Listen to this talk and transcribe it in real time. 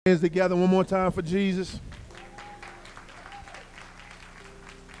Hands together one more time for Jesus.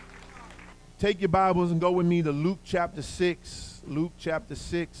 Take your Bibles and go with me to Luke chapter 6. Luke chapter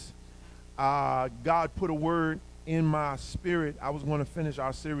 6. God put a word in my spirit. I was going to finish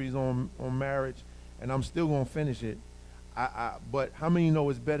our series on marriage, and I'm still going to finish it. But how many know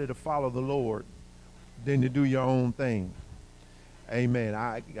it's better to follow the Lord than to do your own thing? Amen.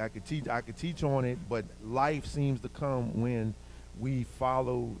 I could teach on it, but life seems to come when we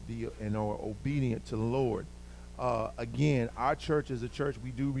follow and are obedient to the Lord. Again, our church is a church.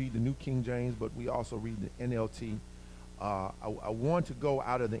 We do read the New King James, but we also read the NLT. I want to go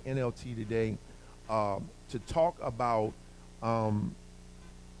out of the NLT today to talk about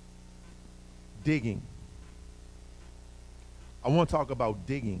digging. I want to talk about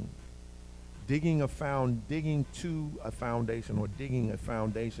digging to a foundation, or digging a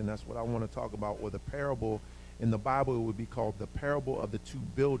foundation. That's what I want to talk about. Or the parable in the Bible, it would be called the parable of the two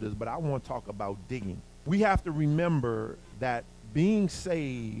builders, but I want to talk about digging. We have to remember that being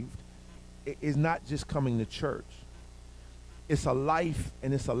saved is not just coming to church. It's a life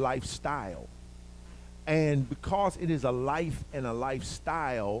and it's a lifestyle. And because it is a life and a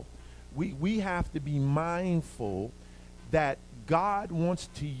lifestyle, we have to be mindful that God wants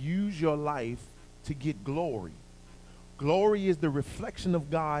to use your life to get glory. Glory is the reflection of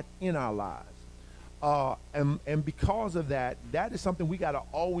God in our lives. And because of that, that is something we got to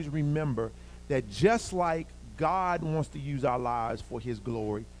always remember, that just like God wants to use our lives for his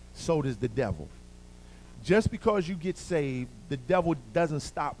glory, so does the devil. Just because you get saved, the devil doesn't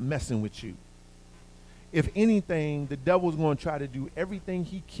stop messing with you. If anything, the devil's going to try to do everything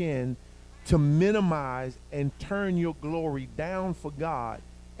he can to minimize and turn your glory down for God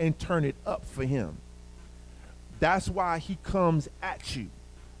and turn it up for him. That's why he comes at you.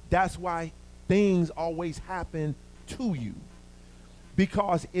 That's why things always happen to you,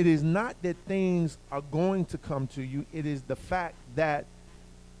 because it is not that things are going to come to you. It is the fact that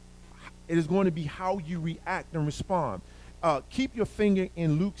it is going to be how you react and respond. Keep your finger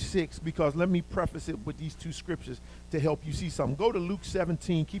in Luke 6, because let me preface it with these two scriptures to help you see something. Go to Luke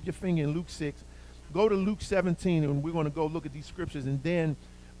 17. Keep your finger in Luke 6. Go to Luke 17, and we're going to go look at these scriptures, and then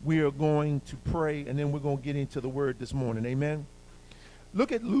we are going to pray, and then we're going to get into the word this morning. Amen.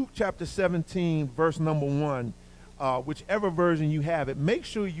 Look at Luke chapter 17, verse number 1. Whichever version you have it, make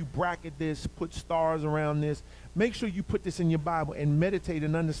sure you bracket this, put stars around this. Make sure you put this in your Bible and meditate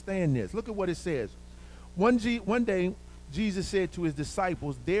and understand this. Look at what it says. One day, Jesus said to his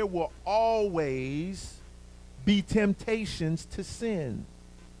disciples, there will always be temptations to sin.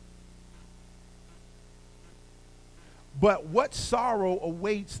 But what sorrow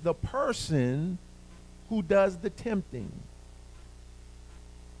awaits the person who does the tempting?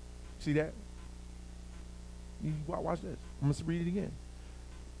 See that? You watch this. I'm going to read it again.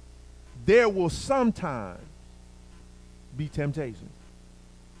 There will sometimes be temptations.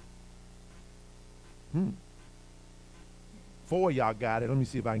 Four of y'all got it. Let me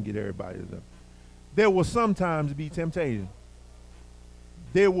see if I can get everybody to them. There will sometimes be temptation.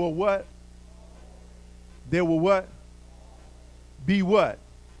 There will what? There will what? Be what?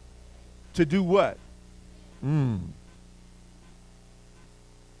 To do what?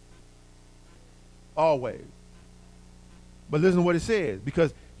 Always. But listen to what it says,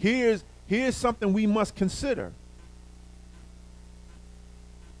 because here's something we must consider.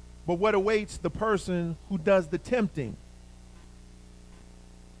 But what awaits the person who does the tempting?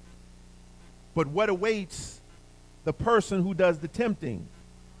 But what awaits the person who does the tempting?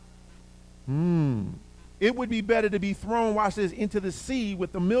 It would be better to be thrown, watch this, into the sea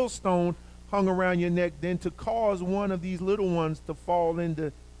with a millstone hung around your neck than to cause one of these little ones to fall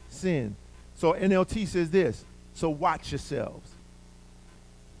into sin. So NLT says this. So watch yourselves.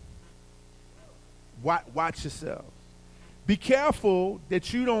 Watch yourselves. Be careful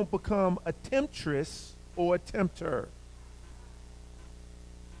that you don't become a temptress or a tempter.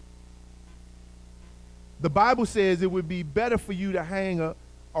 The Bible says it would be better for you to hang a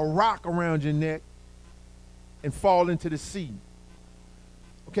rock around your neck and fall into the sea.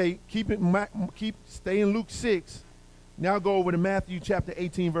 Okay, stay in Luke 6. Now go over to Matthew chapter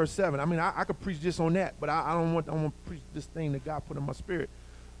 18, verse 7. I mean, I could preach just on that, but I don't want to preach this thing that God put in my spirit.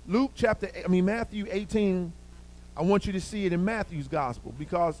 Matthew 18, I want you to see it in Matthew's gospel,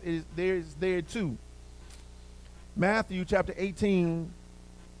 because there's there too. Matthew chapter 18,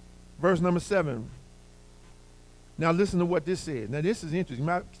 verse number 7. Now listen to what this says. Now this is interesting.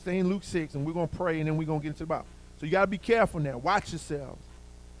 Stay in Luke 6, and we're going to pray, and then we're going to get into the Bible. So you got to be careful now. Watch yourselves,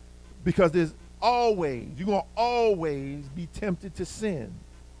 because you're going to always be tempted to sin.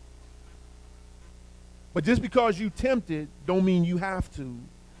 But just because you tempted don't mean you have to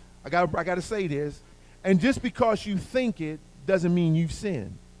I got to say this. And just because you think it doesn't mean you've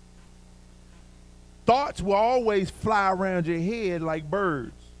sinned. Thoughts will always fly around your head like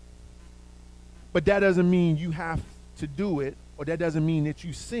birds. But that doesn't mean you have to do it, or that doesn't mean that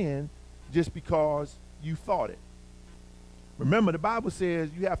you sin just because you thought it. Remember, the Bible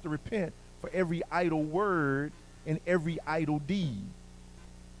says you have to repent for every idle word and every idle deed.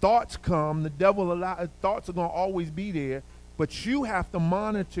 Thoughts come, the devil thoughts are going to always be there, but you have to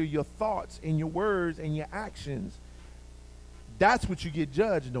monitor your thoughts and your words and your actions. That's what you get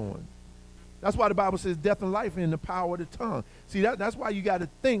judged on. That's why the Bible says death and life are in the power of the tongue. See, that's why you got to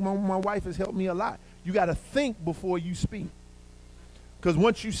think. My wife has helped me a lot. You got to think before you speak. Because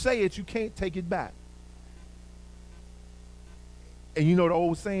once you say it, you can't take it back. And you know the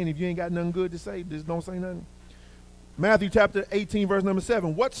old saying, if you ain't got nothing good to say, just don't say nothing. Matthew chapter 18, verse number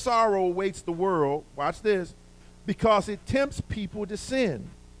 7. What sorrow awaits the world, watch this, because it tempts people to sin.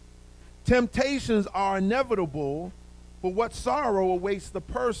 Temptations are inevitable, but what sorrow awaits the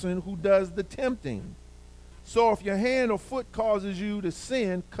person who does the tempting. So if your hand or foot causes you to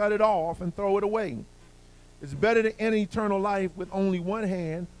sin, cut it off and throw it away. It's better to enter eternal life with only one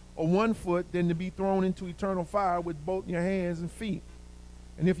hand or one foot than to be thrown into eternal fire with both your hands and feet.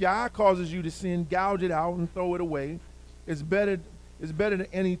 And if your eye causes you to sin, gouge it out and throw it away. It's better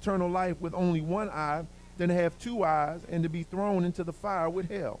to enter eternal life with only one eye than to have two eyes and to be thrown into the fire with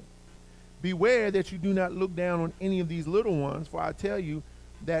hell. Beware that you do not look down on any of these little ones, for I tell you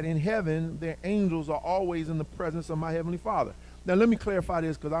that in heaven their angels are always in the presence of my heavenly Father. Now let me clarify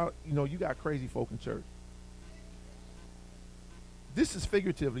this, because you got crazy folk in church. This is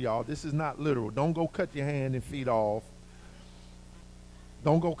figurative, y'all. This is not literal. Don't go cut your hand and feet off.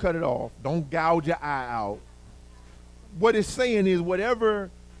 Don't go cut it off. Don't gouge your eye out. What it's saying is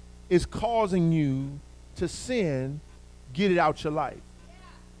whatever is causing you to sin, get it out your life.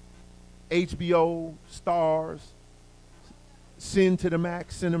 HBO, Stars, Sin to the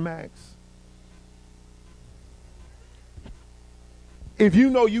Max, Cinemax. If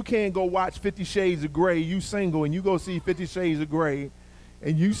you know you can't go watch 50 Shades of Grey, you single, and you go see 50 Shades of Grey,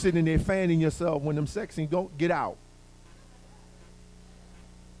 and you sitting there fanning yourself when them sex scenes, don't get out.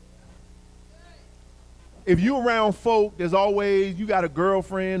 If you around folk, there's always, you got a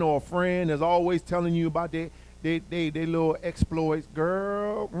girlfriend or a friend that's always telling you about their little exploits.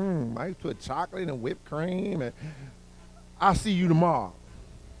 Girl, I put chocolate and whipped cream, and I'll see you tomorrow.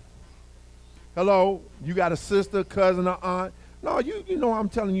 Hello, you got a sister, cousin, or aunt. No, you know I'm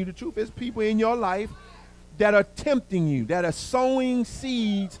telling you the truth. There's people in your life that are tempting you, that are sowing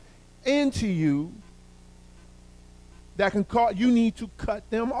seeds into you that can cause, you need to cut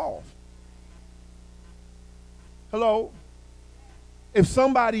them off. Hello? If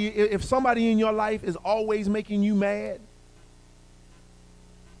somebody in your life is always making you mad,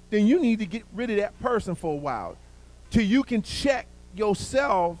 then you need to get rid of that person for a while till you can check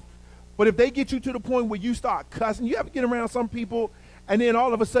yourself. But if they get you to the point where you start cussing, you ever get around some people and then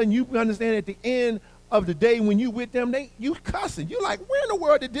all of a sudden you understand at the end of the day when you with them, you cussing. You're like, where in the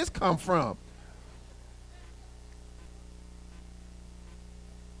world did this come from?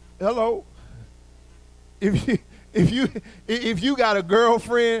 Hello? If you got a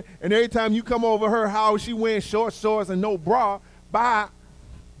girlfriend and every time you come over her house, she wearing short shorts and no bra, bye.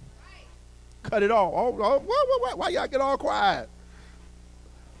 Cut it off. Oh, why y'all get all quiet?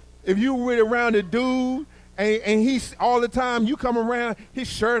 If you with around a dude and he's all the time, you come around, his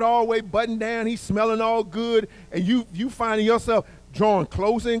shirt all the way buttoned down, he's smelling all good, and you finding yourself drawing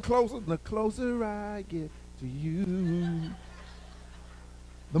closer and closer. The closer I get to you,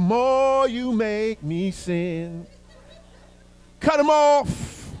 the more you make me sin. Cut him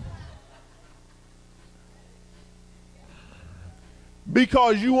off.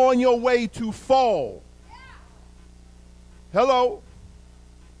 Because you on your way to fall. Hello?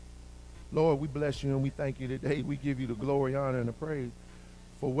 Lord, we bless you and we thank you today. We give you the glory, honor, and the praise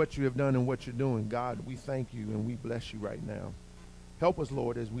for what you have done and what you're doing. God, we thank you and we bless you right now. Help us,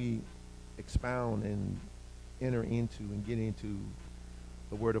 Lord, as we expound and enter into and get into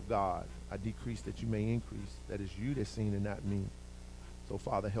the word of God. I decrease that you may increase. That is you that's seen and not me. So,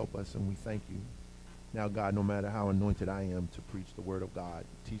 Father, help us and we thank you. Now, God, no matter how anointed I am to preach the word of God,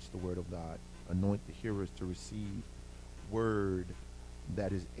 teach the word of God, anoint the hearers to receive word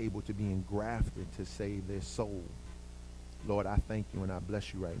that is able to be engrafted to save their soul. Lord, I thank you and I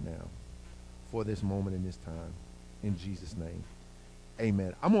bless you right now for this moment and this time. In Jesus' name,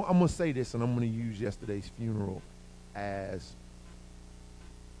 amen. I'm gonna say this, and I'm going to use yesterday's funeral as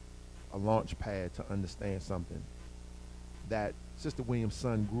a launch pad to understand something. That Sister Williams'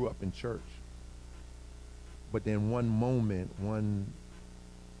 son grew up in church. But then one moment, one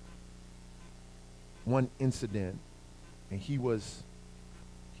one incident, and he was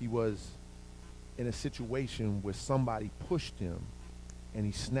in a situation where somebody pushed him, and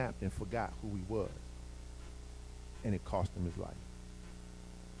he snapped and forgot who he was, and it cost him his life.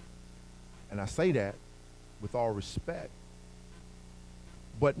 And I say that with all respect,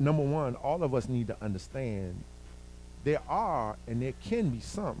 but number one, all of us need to understand there are and there can be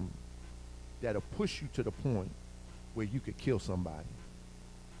something that'll push you to the point where you could kill somebody.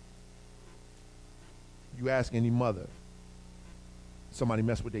 You ask any mother, somebody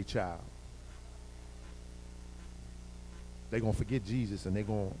mess with their child, they're going to forget Jesus, and they're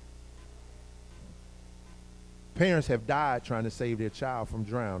going. Parents have died trying to save their child from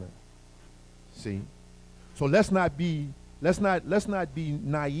drowning. See? So let's not be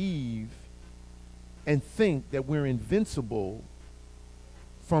naive and think that we're invincible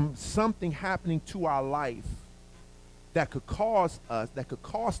from something happening to our life that could cost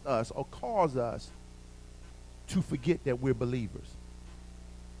us or cause us to forget that we're believers.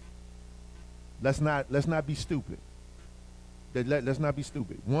 Let's not be stupid. Let's not be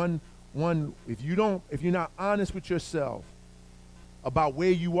stupid. One, if you're not honest with yourself about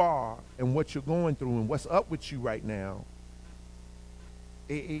where you are and what you're going through and what's up with you right now,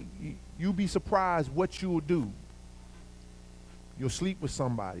 you'll be surprised what you'll do. You'll sleep with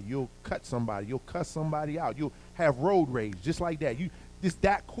somebody. You'll cut somebody. You'll cuss somebody out. You'll have road rage just like that. It's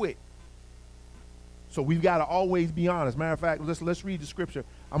that quick. So we've got to always be honest. Matter of fact, let's read the scripture.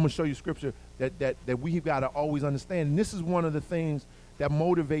 I'm going to show you scripture that we've got to always understand. And this is one of the things that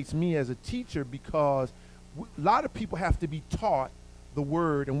motivates me as a teacher, because a lot of people have to be taught the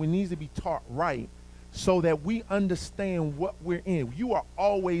word, and we need to be taught right so that we understand what we're in. You are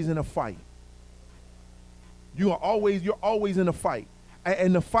always in a fight. You're always in a fight.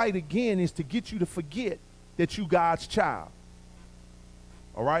 And the fight, again, is to get you to forget that you God's child.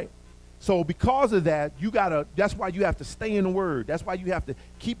 All right? So because of that, that's why you have to stay in the word. That's why you have to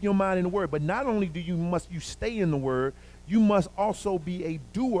keep your mind in the word. But not only must you stay in the word, you must also be a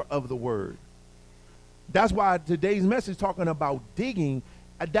doer of the word. That's why today's message talking about digging,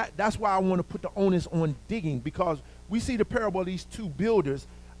 that's why I want to put the onus on digging, because we see the parable of these two builders.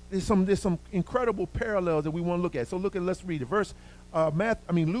 There's some incredible parallels that we want to look at. So let's read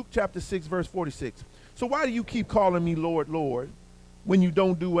it. Luke chapter 6, verse 46. So why do you keep calling me Lord, Lord, when you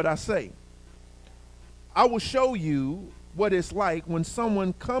don't do what I say? I will show you what it's like when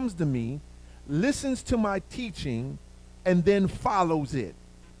someone comes to me, listens to my teaching, and then follows it.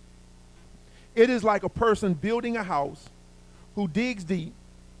 It is like a person building a house who digs deep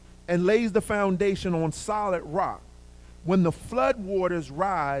and lays the foundation on solid rock. When the flood waters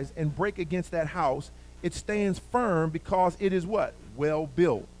rise and break against that house, it stands firm because it is what? Well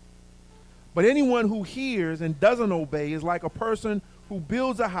built. But anyone who hears and doesn't obey is like a person who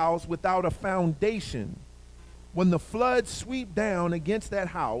builds a house without a foundation. When the floods sweep down against that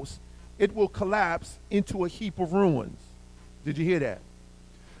house, it will collapse into a heap of ruins. Did you hear that?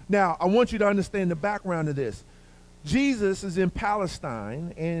 Now, I want you to understand the background of this. Jesus is in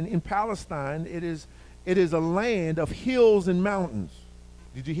Palestine, and in Palestine, it is a land of hills and mountains.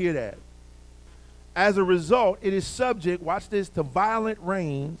 Did you hear that? As a result, it is subject, watch this, to violent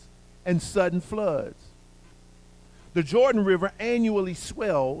rains and sudden floods. The Jordan River annually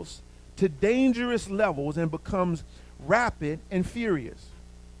swells to dangerous levels and becomes rapid and furious.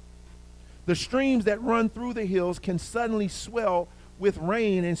 The streams that run through the hills can suddenly swell with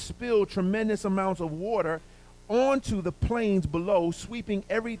rain and spill tremendous amounts of water onto the plains below, sweeping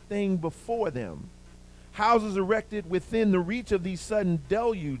everything before them. Houses erected within the reach of these sudden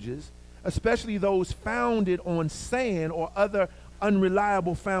deluges, especially those founded on sand or other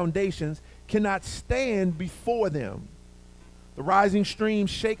unreliable foundations, cannot stand before them. The rising streams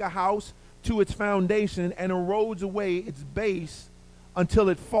shake a house to its foundation and erodes away its base until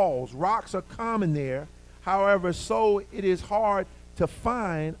it falls. Rocks are common there, however, so it is hard to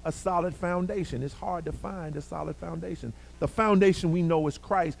find a solid foundation. It's hard to find a solid foundation. The foundation we know is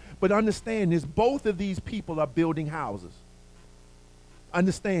Christ. But understand this, both of these people are building houses.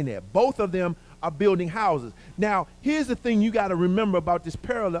 Understand that. Both of them are building houses. Now, here's the thing you got to remember about this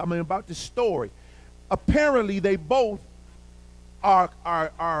about this story. Apparently, they both are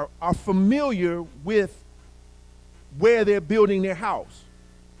familiar with where they're building their house.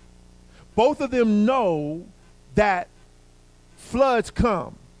 Both of them know that floods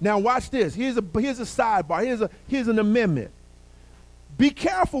come. Now watch this. Here's a sidebar. Here's an amendment. Be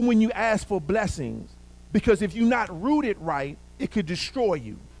careful when you ask for blessings, because if you're not rooted right, it could destroy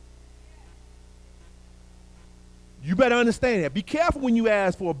you. You better understand that. Be careful when you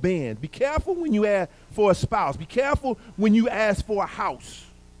ask for a band. Be careful when you ask for a spouse. Be careful when you ask for a house.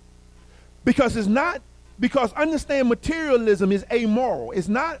 Because it's not, because understand materialism is amoral. It's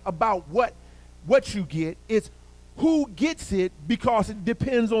not about what you get, it's who gets it, because it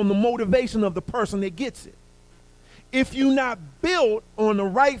depends on the motivation of the person that gets it. If you're not built on the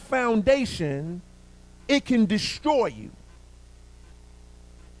right foundation, it can destroy you.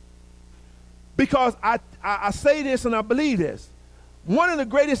 Because I say this and I believe this. One of the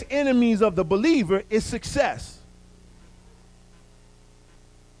greatest enemies of the believer is success.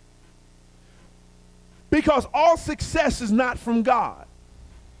 Because all success is not from God.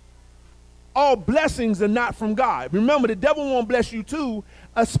 All blessings are not from God. Remember, the devil won't bless you too,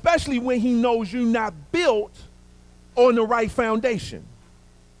 especially when he knows you're not built on the right foundation.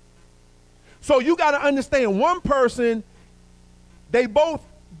 So you got to understand, one person, they both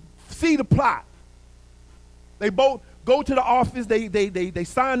see the plot. They both go to the office, they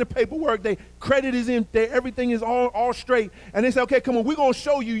sign the paperwork, they credit is in there, everything is all straight, and they say, okay, come on, we're going to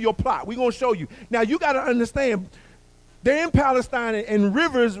show you your plot. We're going to show you. Now, you got to understand, they're in Palestine and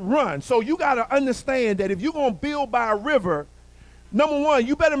rivers run. So you got to understand that if you're going to build by a river, number one,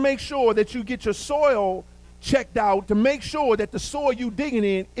 you better make sure that you get your soil checked out to make sure that the soil you're digging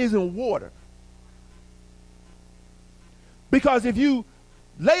in isn't water. Because if you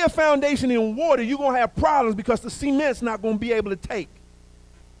lay a foundation in water, you're going to have problems because the cement's not going to be able to take.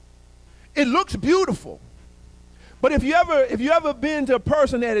 It looks beautiful. But if you ever been to a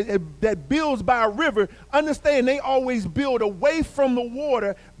person that builds by a river, understand they always build away from the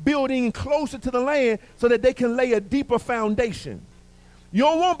water, building closer to the land so that they can lay a deeper foundation. You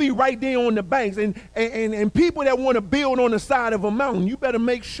don't want to be right there on the banks. And people that want to build on the side of a mountain, you better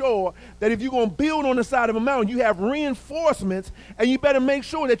make sure that if you're going to build on the side of a mountain, you have reinforcements, and you better make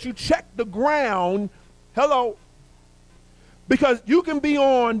sure that you check the ground. Hello. Because you can be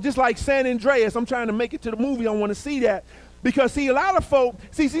on, just like San Andreas. I'm trying to make it to the movie. I want to see that. Because, see, a lot of folk,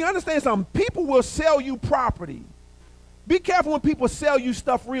 see, understand something. People will sell you property. Be careful when people sell you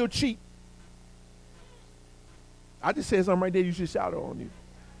stuff real cheap. I just said something right there you should shout on you.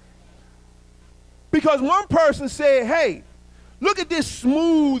 Because one person said, hey, look at this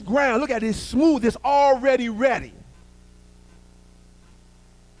smooth ground. Look at this smooth, it's already ready.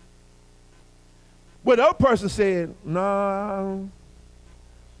 But the other person said, nah,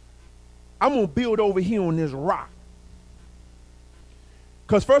 I'm going to build over here on this rock.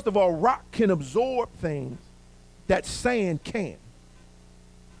 Because first of all, rock can absorb things that sand can't.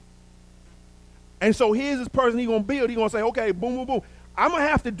 And so here's this person he's going to build. He's going to say, okay, boom, boom, boom. I'm going to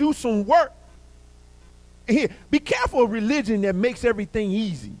have to do some work. Here, be careful of religion that makes everything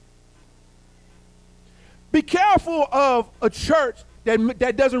easy. Be careful of a church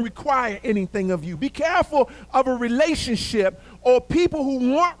that doesn't require anything of you. Be careful of a relationship or people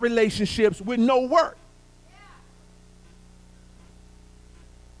who want relationships with no work.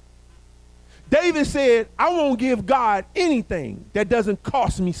 David said, I won't give God anything that doesn't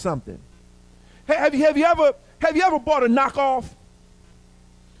cost me something. Have you ever bought a knockoff?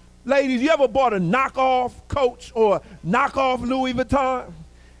 Ladies, you ever bought a knockoff Coach or knockoff Louis Vuitton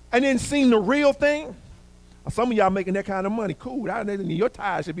and then seen the real thing? Some of y'all making that kind of money. Cool. Your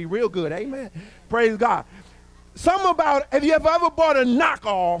tires should be real good. Amen. Praise God. Have you ever bought a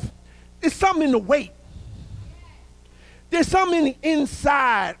knockoff? It's something in the weight. There's something in the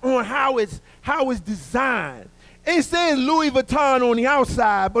inside on how it's designed. It says Louis Vuitton on the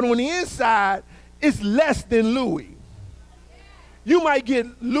outside, but on the inside, it's less than Louis. You might get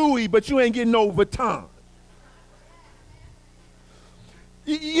Louis, but you ain't getting no Vuitton.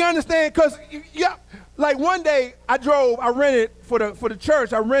 You understand? Because, yeah, like one day I rented for the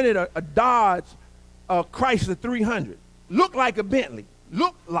church, I rented a Dodge Chrysler 300. Looked like a Bentley.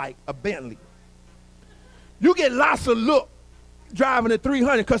 You get lots of look driving a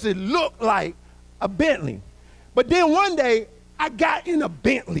 300 because it looked like a Bentley. But then one day I got in a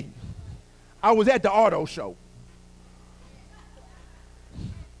Bentley. I was at the auto show.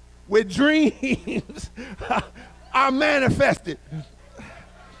 With dreams, I manifested.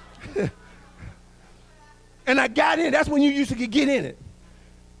 And I got in. That's when you used to get in it.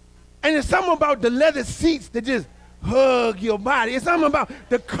 And it's something about the leather seats that just hug your body. It's something about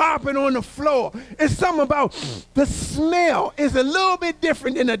the carpet on the floor. It's something about the smell. It's a little bit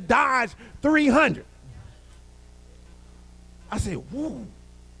different than a Dodge 300. I said, woo,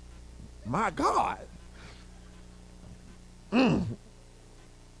 my God.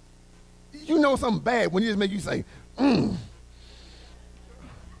 You know something bad when it just make you say,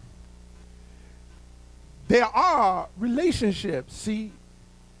 There are relationships, see,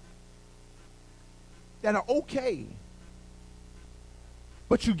 that are okay,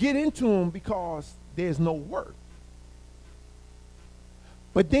 but you get into them because there's no work.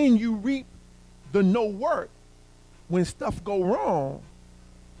 But then you reap the no work when stuff go wrong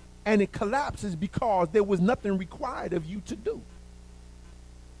and it collapses because there was nothing required of you to do.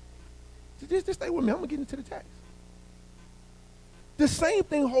 Just stay with me. I'm going to get into the text. The same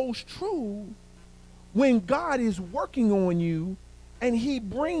thing holds true when God is working on you and he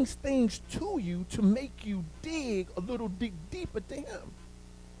brings things to you to make you dig deeper to him.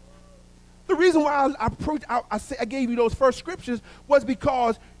 The reason why I gave you those first scriptures was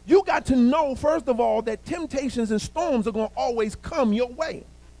because you got to know, first of all, that temptations and storms are going to always come your way.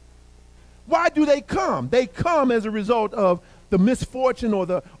 Why do they come? They come as a result of the misfortune or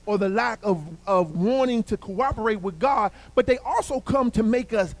the lack of wanting to cooperate with God, but they also come to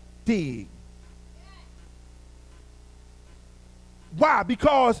make us dig. Why?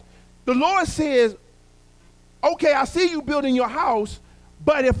 Because the Lord says, okay, I see you building your house,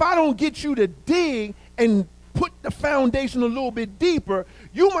 but if I don't get you to dig and put the foundation a little bit deeper,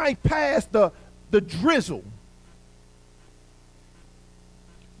 you might pass the drizzle.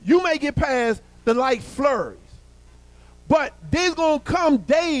 You may get past the light flurries. But there's going to come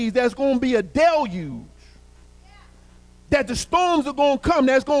days that's going to be a deluge. That the storms are going to come.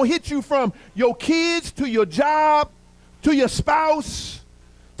 That's going to hit you from your kids to your job, to your spouse,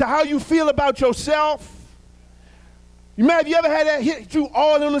 to how you feel about yourself. Have you ever had that hit you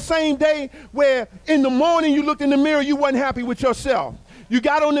all on the same day where in the morning you looked in the mirror, you wasn't happy with yourself? You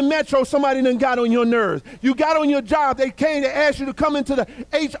got on the metro, somebody done got on your nerves. You got on your job, they came to ask you to come into the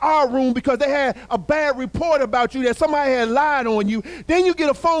HR room because they had a bad report about you that somebody had lied on you. Then you get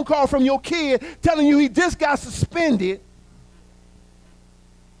a phone call from your kid telling you he just got suspended.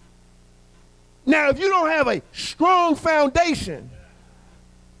 Now, if you don't have a strong foundation,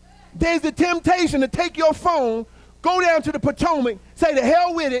 there's the temptation to take your phone, go down to the Potomac, say the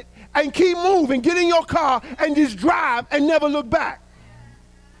hell with it, and keep moving, get in your car, and just drive and never look back.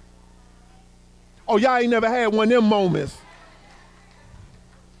 Oh, y'all ain't never had one of them moments.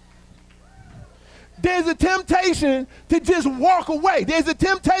 There's a temptation to just walk away. There's a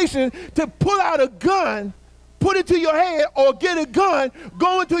temptation to pull out a gun, put it to your head, or get a gun,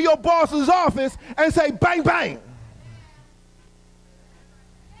 go into your boss's office and say, bang, bang.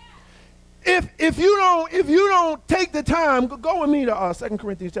 If you don't take the time, go with me to 2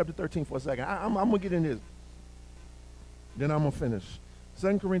 Corinthians chapter 13 for a second. I'm going to get in this. Then I'm going to finish.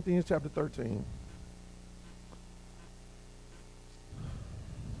 2 Corinthians chapter 13.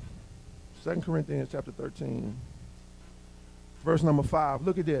 2 Corinthians chapter 13, verse number 5.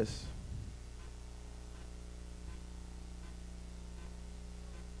 Look at this.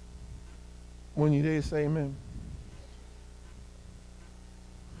 When you there, say amen.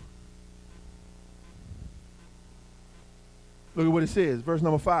 Look at what it says, verse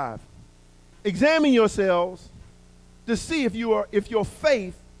number 5. Examine yourselves to see if your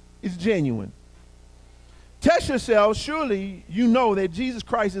faith is genuine. Test yourselves, surely you know that Jesus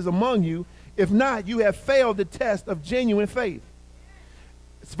Christ is among you. If not, you have failed the test of genuine faith.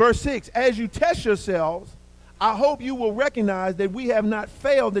 It's verse 6. As you test yourselves, I hope you will recognize that we have not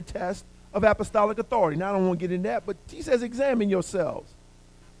failed the test of apostolic authority. Now, I don't want to get into that, but he says examine yourselves.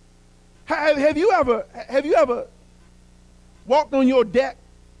 Have you ever walked on your deck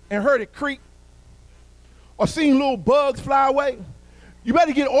and heard it creak? Or seen little bugs fly away? You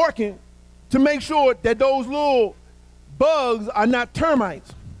better get orking to make sure that those little bugs are not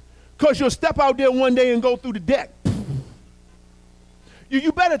termites. Because you'll step out there one day and go through the deck.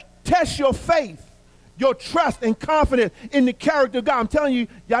 You better test your faith, your trust and confidence in the character of God. I'm telling you,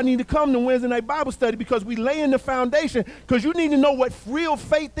 y'all need to come to Wednesday night Bible study because we laying the foundation, because you need to know what real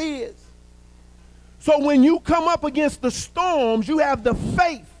faith is. So when you come up against the storms, you have the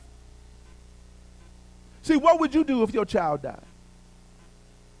faith. See, what would you do if your child died?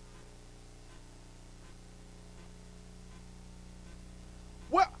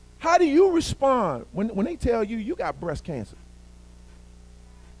 How do you respond when they tell you you got breast cancer,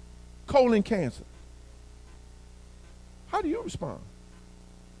 colon cancer? How do you respond?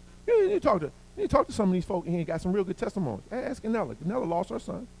 You need to talk to some of these folk and he got some real good testimonies. Ask Ganella. Ganella lost her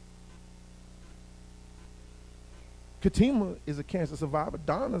son. Katima is a cancer survivor.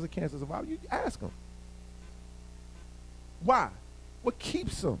 Don is a cancer survivor. You ask them. Why? What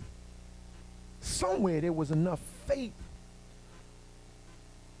keeps them? Somewhere there was enough faith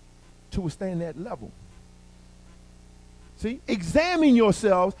to withstand that level. See, examine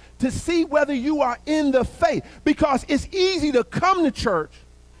yourselves to see whether you are in the faith, because it's easy to come to church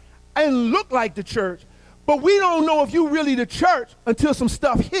and look like the church, but we don't know if you really the church until some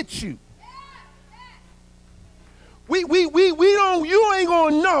stuff hits you. You ain't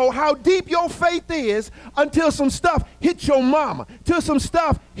gonna know how deep your faith is until some stuff hit your mama, till some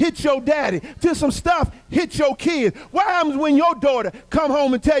stuff hit your daddy, till some stuff hit your kids. What happens when your daughter come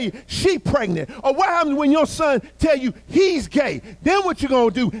home and tell you she pregnant? Or what happens when your son tell you he's gay? Then what you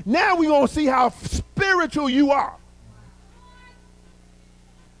gonna do? Now we gonna see how spiritual you are.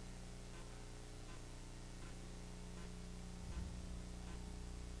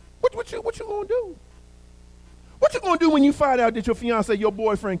 What you gonna do? What you gonna do when you find out that your fiance, your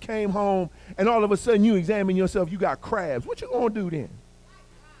boyfriend came home and all of a sudden you examine yourself, you got crabs? What you gonna do then?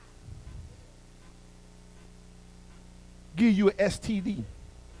 Give you an STD.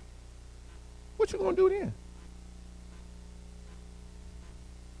 What you gonna do then?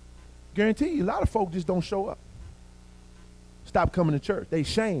 Guarantee you, a lot of folk just don't show up. Stop coming to church. They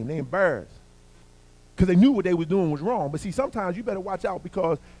shame, they embarrassed. Because they knew what they was doing was wrong. But see, sometimes you better watch out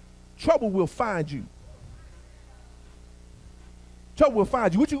because trouble will find you. Trouble will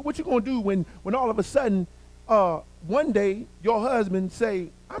find you. What you gonna do when all of a sudden one day your husband say,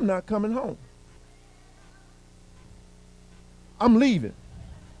 I'm not coming home. I'm leaving.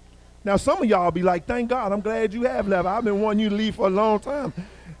 Now some of y'all be like, thank God, I'm glad you have left. I've been wanting you to leave for a long time.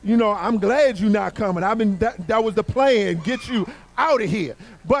 You know, I'm glad you're not coming. That was the plan, get you out of here.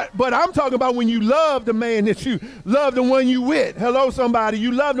 But I'm talking about when you love the man that you love, the one you with. Hello, somebody,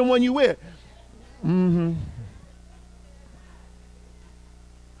 you love the one you with. Mm-hmm.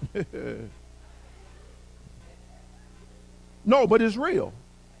 No, but it's real.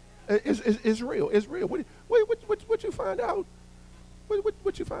 It's real. It's real. What you find out?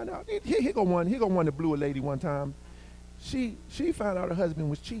 What you find out? Here go one that blew a lady one time. She found out her husband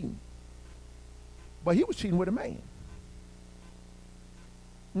was cheating, but he was cheating with a man.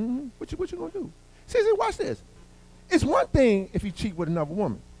 Mm-hmm. What you gonna do? See, watch this. It's one thing if you cheat with another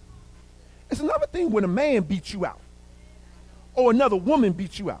woman. It's another thing when a man beats you out, or another woman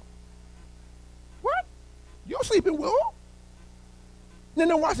beats you out. What? You're sleeping with her?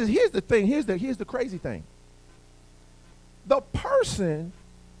 No, watch this. Here's the thing. Here's the crazy thing. The person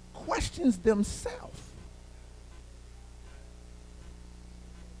questions themselves.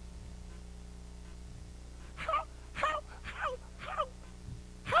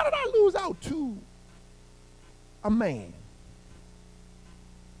 How did I lose out to a man?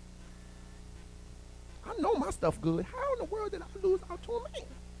 I know my stuff good. How in the world did I lose out to a man?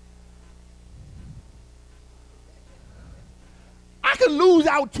 I could lose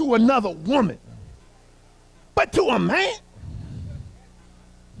out to another woman, but to a man?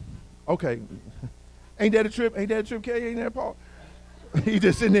 Okay. Ain't that a trip? Ain't that a trip, Kay? Ain't that Paul? He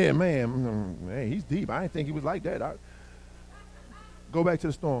just sitting there, man, he's deep. I didn't think he was like that. Go back to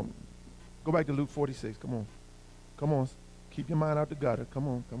the storm. Go back to Luke 46. Come on. Come on. Keep your mind out the gutter. Come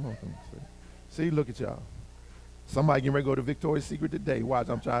on. See, look at y'all. Somebody getting ready to go to Victoria's Secret today. Watch,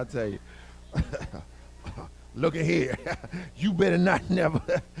 I'm trying to tell you. Look at here. You better not never.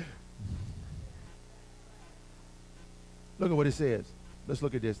 Look at what it says. Let's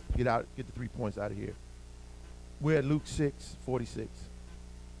look at this. Get the 3 points out of here. We're at Luke 6:46.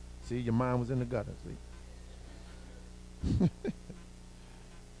 See, your mind was in the gutter. See?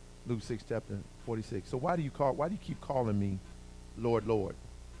 Luke 6 chapter 46. So why do you keep calling me Lord, Lord?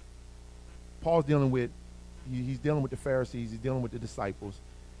 Paul's dealing with, he's dealing with the Pharisees, he's dealing with the disciples,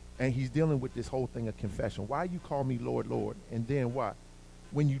 and he's dealing with this whole thing of confession. Why you call me Lord, Lord? And then what?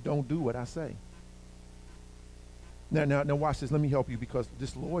 When you don't do what I say. Now watch this. Let me help you, because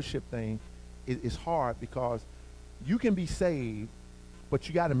this lordship thing is hard, because you can be saved, but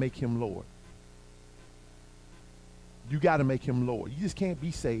you got to make him Lord. You got to make him Lord. You just can't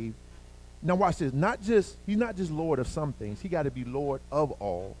be saved. Now watch this. He's not just Lord of some things. He got to be Lord of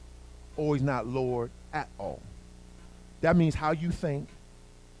all, or he's not Lord at all. That means how you think,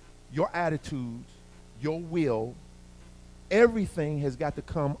 your attitudes, your will, everything has got to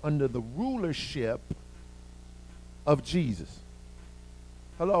come under the rulership of Jesus.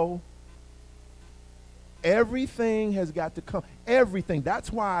 Hello? Everything has got to come. Everything.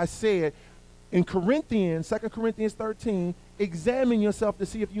 That's why I said in Corinthians, 2 Corinthians 13, examine yourself to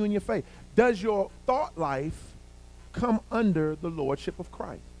see if you're in your faith. Does your thought life come under the lordship of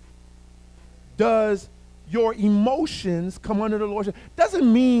Christ? Does your emotions come under the lordship?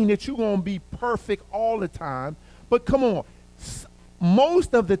 Doesn't mean that you're going to be perfect all the time, but come on.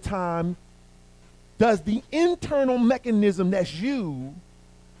 Most of the time, does the internal mechanism that's you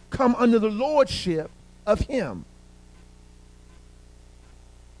come under the lordship of him?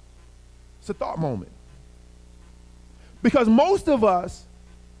 It's a thought moment. Because most of us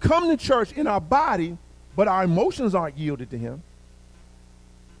come to church in our body, but our emotions aren't yielded to him.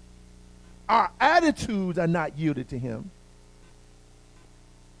 Our attitudes are not yielded to him.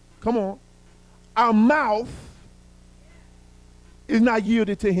 Come on. Our mouth is not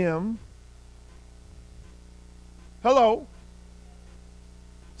yielded to him. Hello.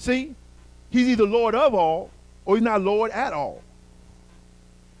 See, he's either Lord of all or he's not Lord at all.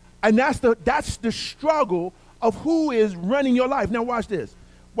 And that's the struggle of who is running your life. Now watch this.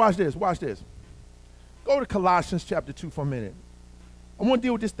 Watch this. Watch this. Go to Colossians chapter 2 for a minute. I want to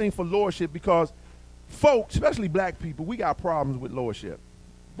deal with this thing for lordship because folks, especially black people, we got problems with lordship.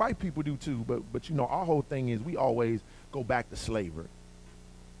 White people do too, but you know, our whole thing is we always go back to slavery.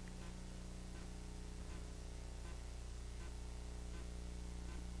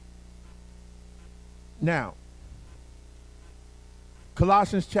 Now,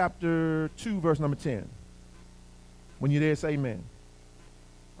 Colossians chapter 2, verse number 10. When you're there, say amen.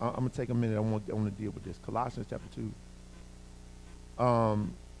 I'm going to take a minute. I want to deal with this. Colossians chapter 2.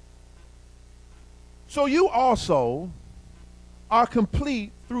 So you also are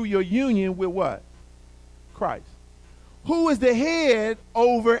complete through your union with what? Christ, who is the head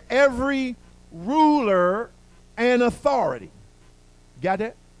over every ruler and authority. Got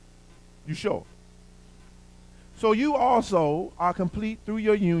that? You sure? So you also are complete through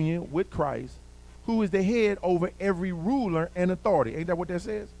your union with Christ, who is the head over every ruler and authority. Ain't that what that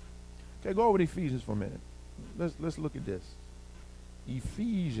says? Okay, go over to Ephesians for a minute. Let's look at this.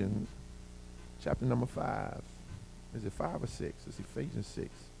 Ephesians chapter number 5. Is it 5 or 6? It's Ephesians 6.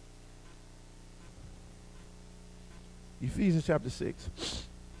 Ephesians chapter 6.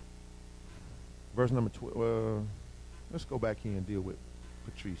 Verse number 12. Let's go back here and deal with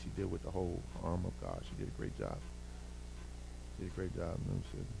Patrice. She did with the whole arm of God. She did a great job. She did a great job. Let me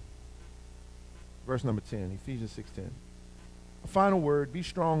see. Verse number 10, Ephesians 6:10. A final word: be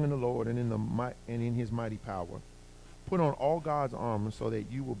strong in the Lord and in his mighty power. Put on all God's armor so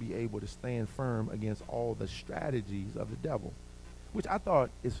that you will be able to stand firm against all the strategies of the devil, which I thought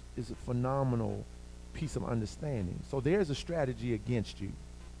is a phenomenal piece of understanding. So there's a strategy against you.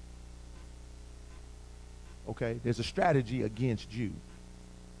 Okay, there's a strategy against you.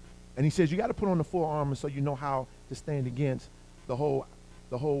 And he says you got to put on the full armor so you know how to stand against the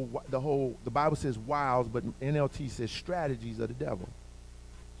Bible says wiles, but NLT says strategies of the devil.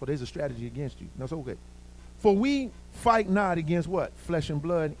 So there's a strategy against you. Now it's okay. For we fight not against what? Flesh and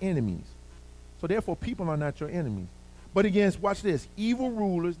blood enemies. So therefore people are not your enemies. But against, watch this, evil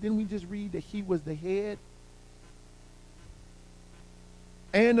rulers. Didn't we just read that he was the head?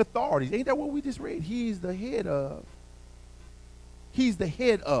 And authorities. Ain't that what we just read? He's the head of. He's the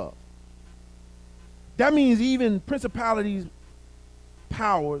head of. That means even principalities,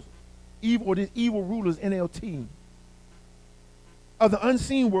 powers, evil rulers, NLT, of the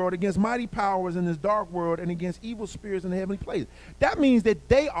unseen world against mighty powers in this dark world and against evil spirits in the heavenly places. That means that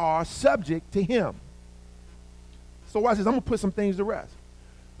they are subject to him. So watch this. I'm going to put some things to rest.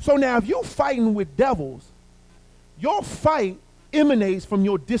 So now if you're fighting with devils, your fight emanates from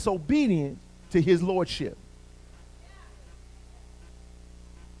your disobedience to his lordship.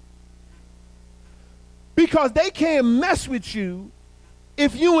 Because they can't mess with you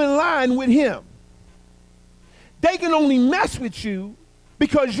if you're in line with him. They can only mess with you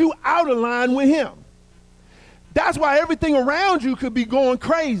because you out of line with him. That's why everything around you could be going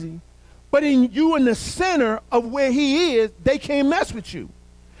crazy, but you in the center of where he is, they can't mess with you.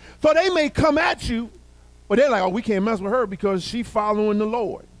 So they may come at you, but they're like, oh, we can't mess with her because she's following the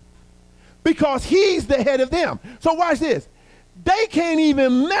Lord. Because he's the head of them. So watch this. They can't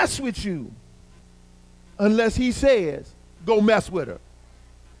even mess with you unless he says, go mess with her.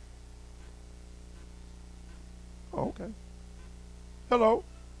 Oh, okay. Hello.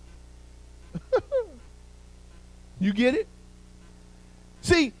 You get it?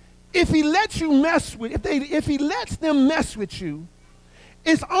 See, if he lets you mess with, if he lets them mess with you,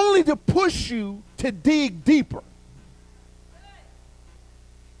 it's only to push you to dig deeper.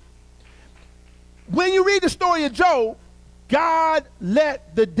 When you read the story of Job, God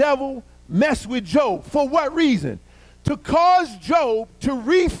let the devil mess with Job. For what reason? To cause Job to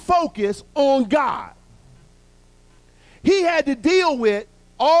refocus on God. He had to deal with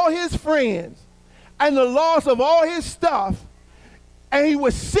all his friends and the loss of all his stuff, and he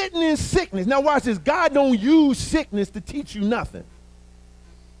was sitting in sickness. Now watch this. God don't use sickness to teach you nothing.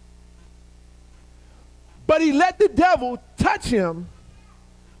 But he let the devil touch him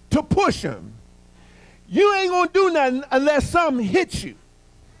to push him. You ain't going to do nothing unless something hits you.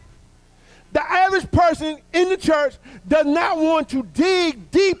 The average person in the church does not want to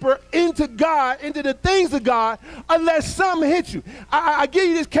dig deeper into God, into the things of God, unless something hits you. I give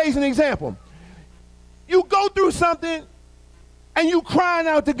you this case an example. You go through something and you crying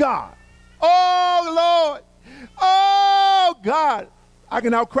out to God. Oh, Lord. Oh, God. I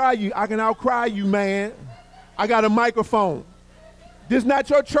can outcry you. I can outcry you, man. I got a microphone. This is not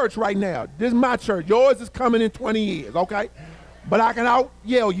your church right now. This is my church. Yours is coming in 20 years, okay? But I can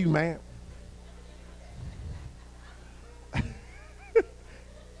out-yell you, man.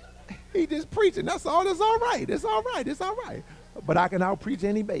 He just preaching. That's all. That's all right. It's all right. It's all right. But I can out-preach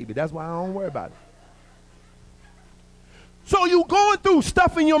any baby. That's why I don't worry about it. So you going through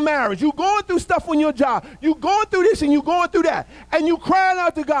stuff in your marriage. You going through stuff on your job. You going through this and you going through that. And you crying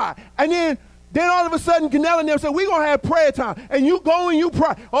out to God. And then all of a sudden, Canell and them say, we're going to have prayer time. And you go and you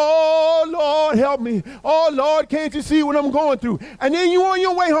pray. Oh, Lord, help me. Oh, Lord, can't you see what I'm going through? And then you on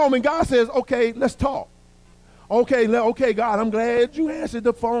your way home and God says, okay, let's talk. Okay, God, I'm glad you answered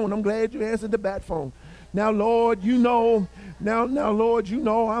the phone. I'm glad you answered the bat phone. Now, Lord, you know, Lord, you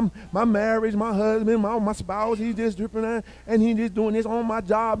know, my marriage, my husband, my spouse, he's just dripping out, and he's just doing this on my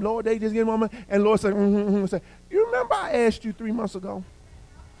job. Lord, they just get on my, and Lord said, say, you remember I asked you 3 months ago?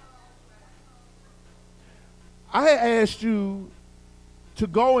 I had asked you to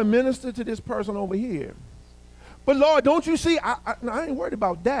go and minister to this person over here. But Lord, don't you see, I ain't worried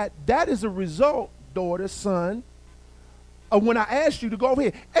about that. That is a result, daughter, son, of when I asked you to go over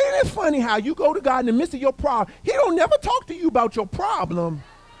here. Ain't it funny how you go to God in the midst of your problem? He don't never talk to you about your problem.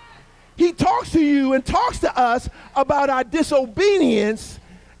 He talks to you and talks to us about our disobedience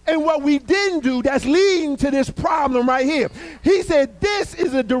and what we didn't do that's leading to this problem right here. He said, this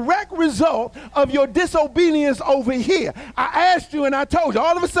is a direct result of your disobedience over here. I asked you and I told you,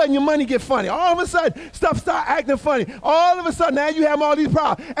 all of a sudden your money get funny. All of a sudden stuff start acting funny. All of a sudden now you have all these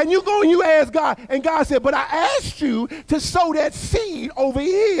problems. And you go and you ask God, and God said, but I asked you to sow that seed over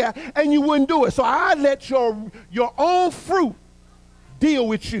here and you wouldn't do it. So I let your own fruit deal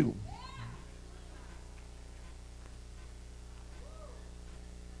with you.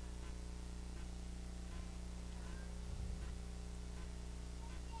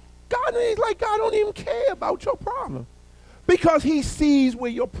 God is like, God don't even care about your problem because he sees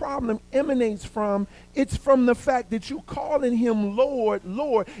where your problem emanates from. It's from the fact that you calling him Lord,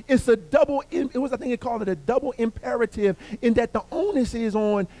 Lord. It's a double, I think they call it a double imperative in that the onus is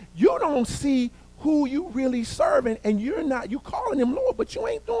on, you don't see who you really serving and you calling him Lord, but you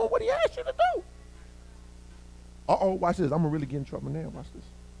ain't doing what he asked you to do. Uh-oh, watch this. I'm going to really get in trouble now. Watch this.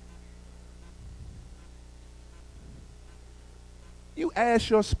 You ask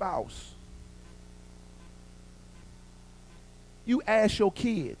your spouse. You ask your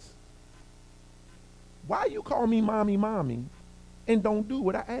kids. Why you call me mommy, mommy, and don't do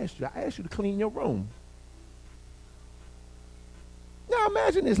what I asked you? I asked you to clean your room. Now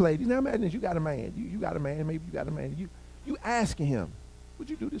imagine this, ladies. Now imagine this. You got a man. You got a man. Maybe you got a man. You asking him, would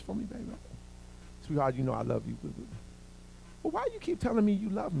you do this for me, baby? Sweetheart, you know I love you. But why you keep telling me you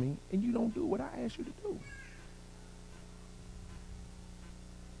love me and you don't do what I asked you to do?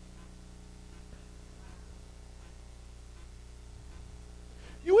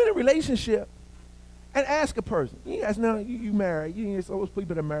 You in a relationship and ask a person. You ask now, you married. You ain't supposed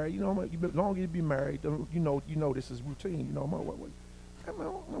people that are married. You know, as long as you be married, you know this is routine. You know, my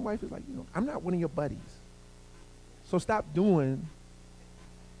wife is like, I'm not one of your buddies. So stop treating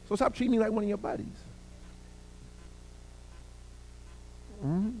me like one of your buddies.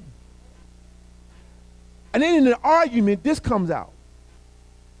 Mm-hmm. And then in the argument, this comes out.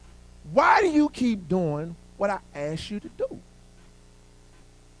 Why do you keep doing what I asked you to do?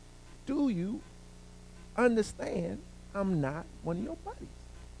 Do you understand I'm not one of your buddies?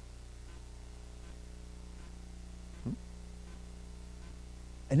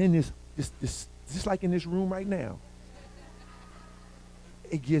 And then this just like in this room right now,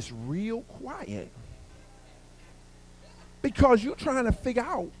 it gets real quiet because you're trying to figure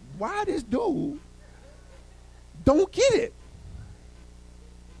out why this dude don't get it.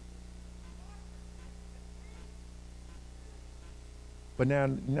 But now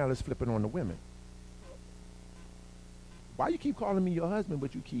let's flip it on the women. Why you keep calling me your husband,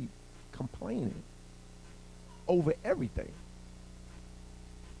 but you keep complaining over everything?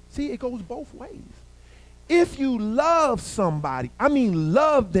 See, it goes both ways. If you love somebody, I mean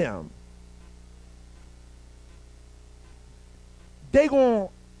love them, they're going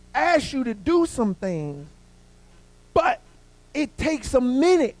to ask you to do some things, but it takes a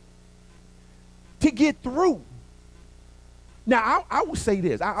minute to get through. Now, I would say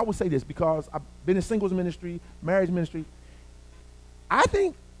this. I would say this because I've been in singles ministry, marriage ministry. I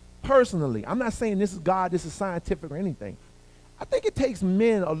think personally, I'm not saying this is God, this is scientific or anything. I think it takes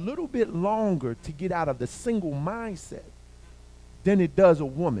men a little bit longer to get out of the single mindset than it does a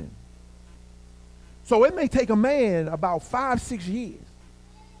woman. So it may take a man about 5-6 years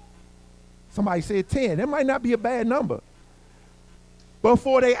Somebody said 10. That might not be a bad number.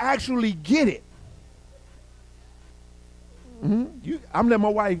 Before they actually get it. I'm letting my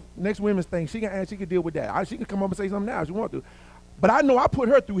wife, next women's thing, she can deal with that. She can come up and say something now if she wants to. But I know I put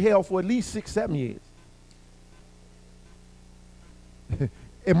her through hell for at least 6, 7 years.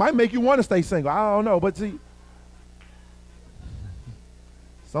 It might make you want to stay single. I don't know. But see,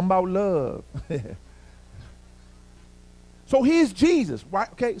 something about love. So here's Jesus,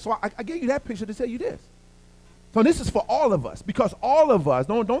 right? Okay, so I gave you that picture to tell you this. So this is for all of us, because all of us,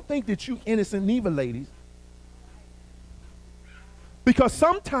 don't think that you innocent neither, ladies. Because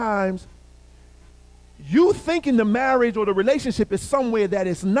sometimes you thinking the marriage or the relationship is somewhere that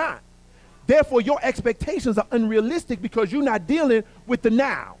it's not. Therefore, your expectations are unrealistic because you're not dealing with the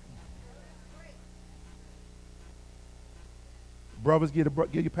now. Brothers, get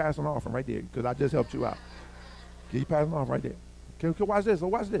your passing offering right there, because I just helped you out. Get your passing offering right there. Okay, watch this.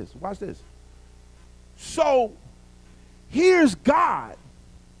 Watch this. Watch this. So here's God,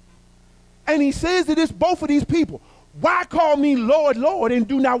 and he says to both of these people, why call me Lord, Lord, and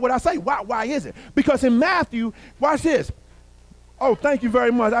do not what I say? Why is it? Because in Matthew, watch this. Oh, thank you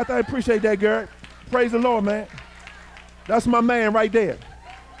very much. I appreciate that, Garrett. Praise the Lord, man. That's my man right there.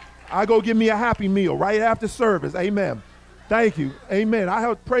 I go get me a Happy Meal right after service. Amen. Thank you.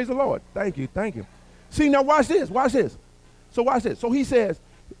 Amen. Praise the Lord. Thank you. Thank you. See, now watch this. Watch this. So watch this. So he says,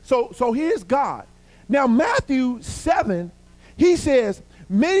 so here's God. Now, Matthew 7, he says,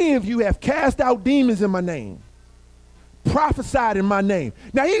 many of you have cast out demons in my name, prophesied in my name.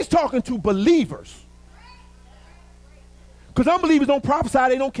 Now, he's talking to believers. Because unbelievers don't prophesy,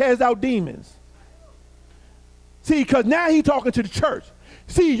 they don't cast out demons. See, because now he's talking to the church.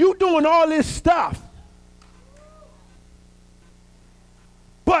 See, you doing all this stuff,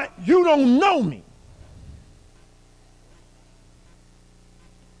 but you don't know me.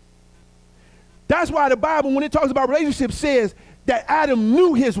 That's why the Bible, when it talks about relationships, says that Adam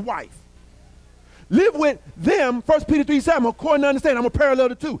knew his wife. Live with them, 1 Peter 3:7, according to understanding. I'm going to parallel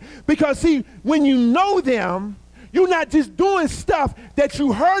the two. Because, see, when you know them, you're not just doing stuff that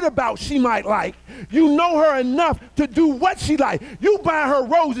you heard about she might like. You know her enough to do what she like. You buy her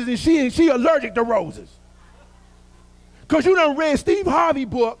roses and she allergic to roses. Because you done read Steve Harvey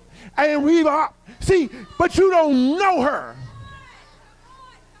book and read her. See, but you don't know her.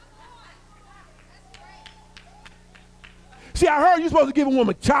 See, I heard you're supposed to give a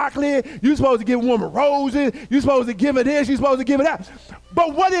woman chocolate, you're supposed to give a woman roses, you're supposed to give her this, you're supposed to give her that.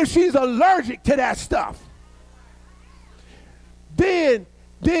 But what if she's allergic to that stuff? Then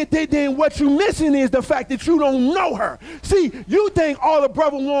what you're missing is the fact that you don't know her. See, you think all the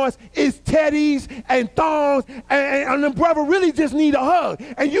brother wants is teddies and thongs, and the brother really just need a hug.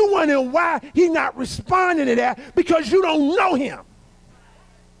 And you wondering why he not responding to that, because you don't know him.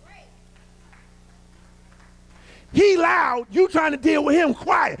 He loud, you trying to deal with him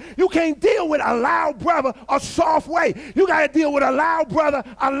quiet. You can't deal with a loud brother a soft way. You got to deal with a loud brother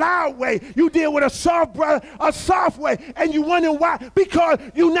a loud way. You deal with a soft brother a soft way. And you wondering why? Because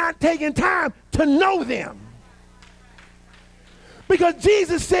you're not taking time to know them. Because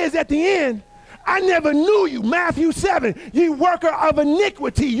Jesus says at the end, I never knew you. Matthew 7, you worker of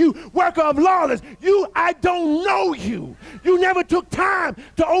iniquity, you worker of lawless. I don't know you. You never took time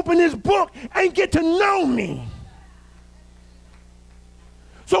to open this book and get to know me.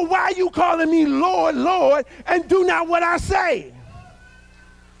 So why are you calling me Lord, Lord, and do not what I say?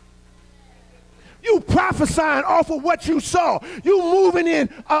 You prophesying off of what you saw. You moving in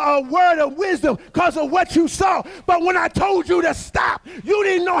a word of wisdom because of what you saw. But when I told you to stop, you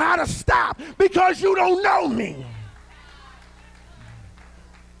didn't know how to stop because you don't know me.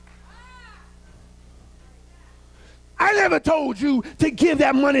 I never told you to give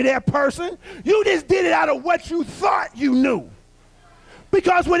that money to that person. You just did it out of what you thought you knew.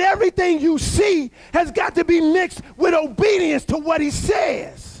 Because with everything you see has got to be mixed with obedience to what he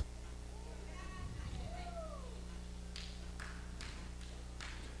says.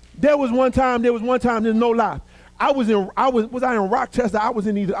 There was one time, there's no lie. Was I in Rochester? I was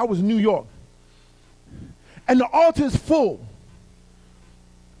in New York. And the altar's full.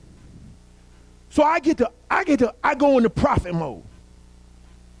 So I go into prophet mode.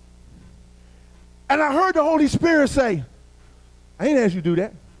 And I heard the Holy Spirit say, I ain't asked you to do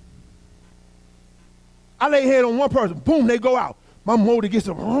that. I lay head on one person, boom, they go out. My motor gets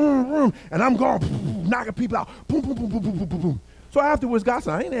a and I'm going knocking people out. Boom, boom, boom, boom, boom, boom, boom, boom. So afterwards, God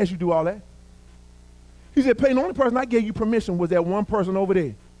said, I ain't asked you to do all that. He said, Peyton, the only person I gave you permission was that one person over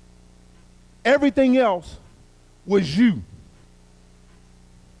there. Everything else was you.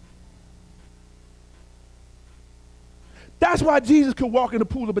 That's why Jesus could walk in the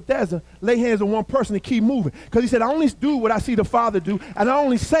pool of Bethesda, lay hands on one person and keep moving. Because he said, I only do what I see the Father do, and I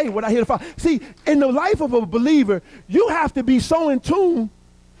only say what I hear the Father. See, in the life of a believer, you have to be so in tune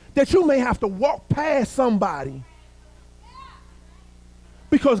that you may have to walk past somebody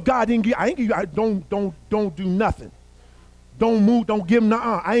because God didn't give, I ain't give you, don't do nothing. Don't move, don't give him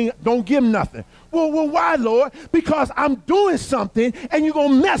don't give him nothing. Well, why, Lord? Because I'm doing something and you're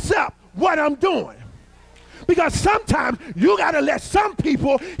going to mess up what I'm doing. Because sometimes you got to let some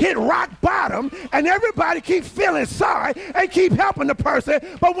people hit rock bottom and everybody keep feeling sorry and keep helping the person.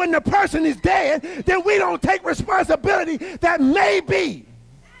 But when the person is dead, then we don't take responsibility that maybe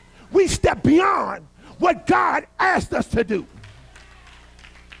we step beyond what God asked us to do.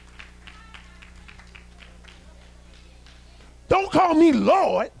 Don't call me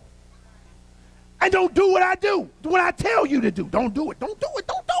Lord and don't do what I do, what I tell you to do. Don't do it, don't do it,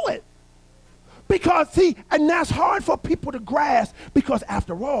 don't do it. Because, see, and that's hard for people to grasp because,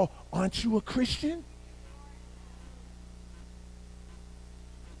 after all, aren't you a Christian?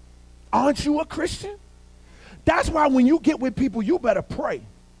 Aren't you a Christian? That's why when you get with people, you better pray.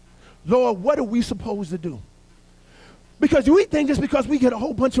 Lord, what are we supposed to do? Because we think just because we get a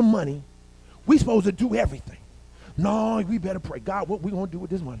whole bunch of money, we're supposed to do everything. No, we better pray. God, what we going to do with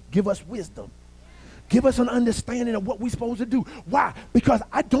this money? Give us wisdom. Give us an understanding of what we're supposed to do. Why? Because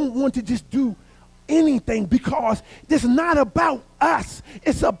I don't want to just do anything because it's not about us.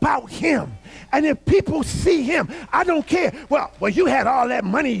 It's about him. And if people see him, I don't care. Well, you had all that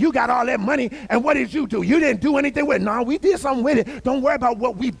money. You got all that money. And what did you do? You didn't do anything with it. No, we did something with it. Don't worry about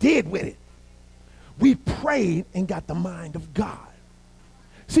what we did with it. We prayed and got the mind of God.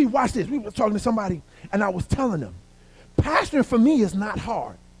 See, watch this. We were talking to somebody and I was telling them, pastoring for me is not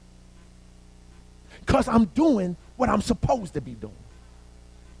hard because I'm doing what I'm supposed to be doing.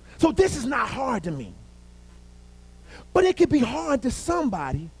 So this is not hard to me. But it could be hard to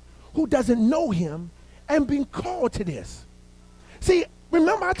somebody who doesn't know him and being called to this. See,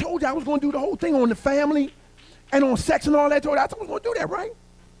 remember I told you I was going to do the whole thing on the family and on sex and all that. I told you I was going to do that, right?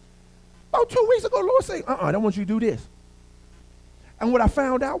 About 2 weeks ago, the Lord said, I don't want you to do this. And what I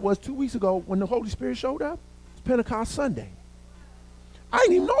found out was 2 weeks ago when the Holy Spirit showed up, it's Pentecost Sunday. I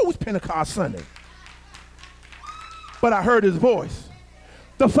didn't even know it was Pentecost Sunday. But I heard his voice.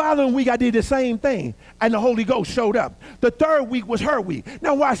 The following week, I did the same thing, and the Holy Ghost showed up. The third week was her week.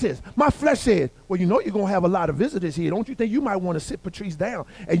 Now, watch this. My flesh said, well, you know you're going to have a lot of visitors here. Don't you think you might want to sit Patrice down,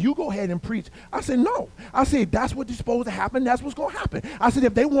 and you go ahead and preach? I said, no. I said, that's what's supposed to happen. That's what's going to happen. I said,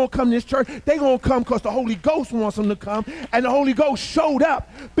 if they won't come to this church, they're going to come because the Holy Ghost wants them to come, and the Holy Ghost showed up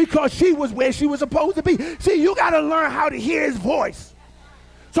because she was where she was supposed to be. See, you got to learn how to hear his voice.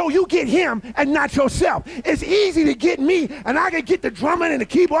 So you get him and not yourself. It's easy to get me, and I can get the drumming and the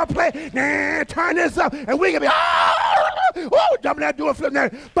keyboard player, turn this up, and we can be, jumping out, doing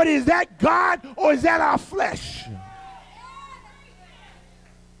flip. But is that God or is that our flesh? I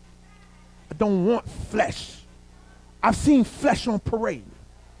don't want flesh. I've seen flesh on parade.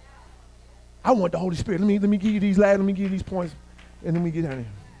 I want the Holy Spirit. Let me give you these let me give you these points, and then we get down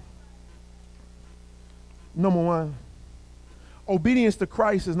here. Number one. Obedience to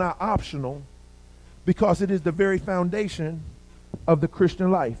Christ is not optional because it is the very foundation of the Christian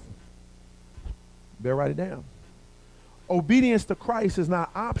life. Better write it down. Obedience to Christ is not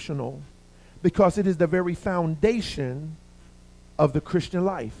optional because it is the very foundation of the Christian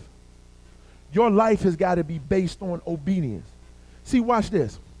life. Your life has got to be based on obedience. See, watch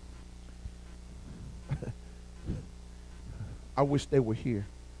this. I wish they were here.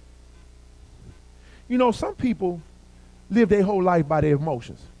 You know, some people live their whole life by their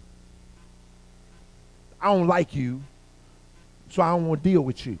emotions. I don't like you, so I don't want to deal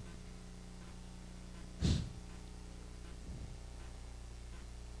with you.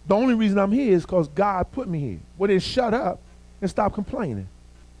 The only reason I'm here is because God put me here. Well, then shut up and stop complaining.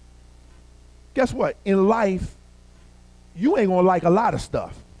 Guess what? In life, you ain't going to like a lot of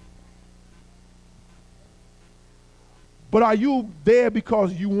stuff. But are you there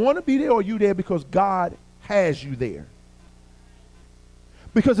because you want to be there, or are you there because God has you there?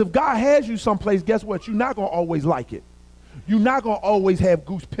 Because if God has you someplace, guess what? You're not going to always like it. You're not going to always have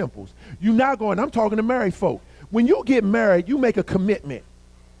goose pimples. You're not going, I'm talking to married folk. When you get married, you make a commitment.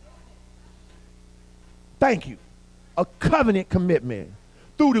 Thank you. A covenant commitment.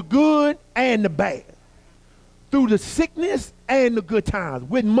 Through the good and the bad. Through the sickness and the good times.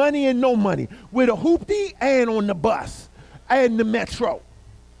 With money and no money. With a hoopty and on the bus. And the metro.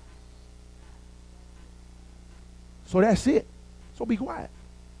 So that's it. So be quiet.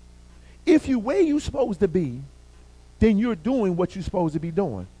 If you're where you're supposed to be, then you're doing what you're supposed to be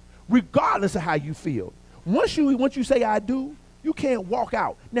doing, regardless of how you feel. Once you say I do, you can't walk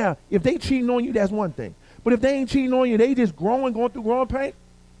out. Now, if they cheating on you, that's one thing. But if they ain't cheating on you, they just going through growing pain,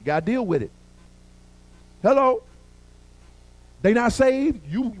 you got to deal with it. Hello? They not saved?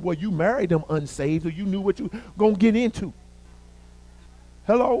 You married them unsaved, or you knew what you going to get into.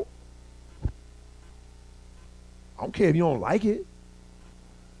 Hello? I don't care if you don't like it.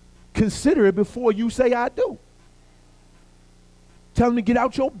 Consider it before you say I do. Tell them to get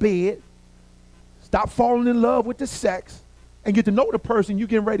out your bed, stop falling in love with the sex, and get to know the person you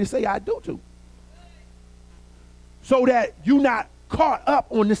getting ready to say I do to. So that you're not caught up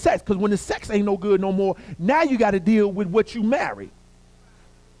on the sex, because when the sex ain't no good no more, now you got to deal with what you married.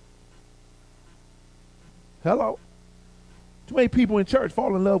 Hello? Too many people in church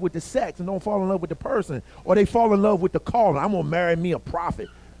fall in love with the sex and don't fall in love with the person, or they fall in love with the calling. I'm going to marry me a prophet.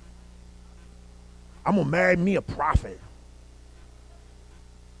 I'm going to marry me a prophet.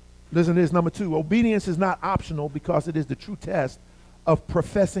 Listen to this, number 2. Obedience is not optional because it is the true test of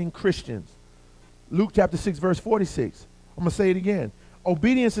professing Christians. Luke chapter 6, verse 46. I'm going to say it again.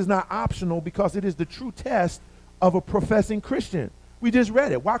 Obedience is not optional because it is the true test of a professing Christian. We just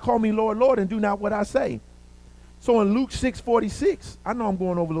read it. Why call me Lord, Lord, and do not what I say? So in Luke 6:46, I know I'm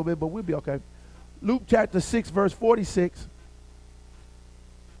going over a little bit, but we'll be okay. Luke chapter 6, verse 46.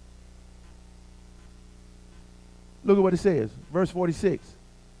 Look at what it says, verse 46.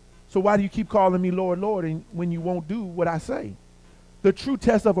 So why do you keep calling me Lord, Lord, and when you won't do what I say? The true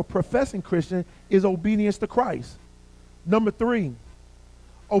test of a professing Christian is obedience to Christ. Number 3,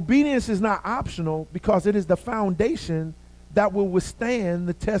 obedience is not optional because it is the foundation that will withstand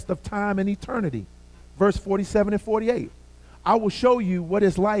the test of time and eternity. Verse 47 and 48. I will show you what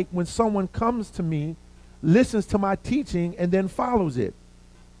it's like when someone comes to me, listens to my teaching, and then follows it.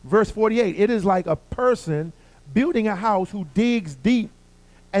 Verse 48. It is like a person building a house who digs deep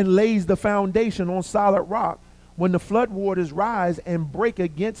and lays the foundation on solid rock. When the floodwaters rise and break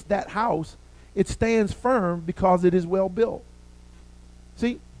against that house, it stands firm because it is well built.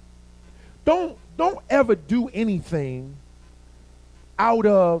 See, don't ever do anything out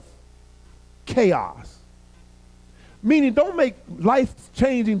of chaos. Meaning, don't make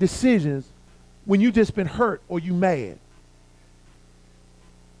life-changing decisions when you just been hurt or you mad.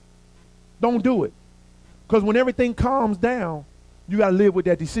 Don't do it. Because when everything calms down, you got to live with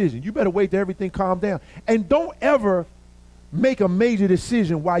that decision. You better wait till everything calms down. And don't ever make a major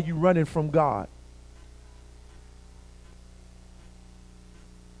decision while you're running from God.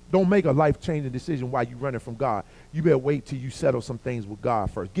 Don't make a life-changing decision while you're running from God. You better wait till you settle some things with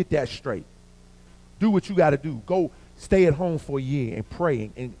God first. Get that straight. Do what you got to do. Go stay at home for a year and pray.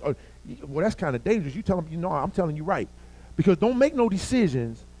 Well, that's kind of dangerous. You tell them, I'm telling you right. Because don't make no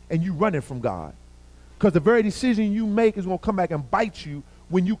decisions and you running from God. Because the very decision you make is going to come back and bite you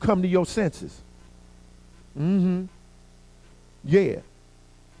when you come to your senses. Yeah.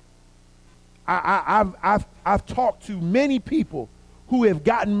 I've talked to many people who have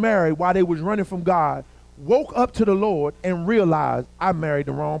gotten married while they was running from God, woke up to the Lord, and realized I married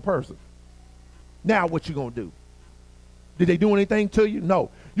the wrong person. Now what you going to do? Did they do anything to you? No.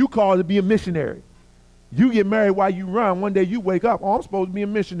 You called to be a missionary. You get married while you run. One day you wake up, I'm supposed to be a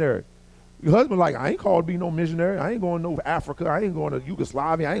missionary. Your husband like, I ain't called to be no missionary. I ain't going to no Africa. I ain't going to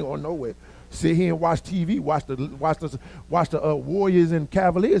Yugoslavia. I ain't going nowhere. Sit here and watch TV, watch the Warriors and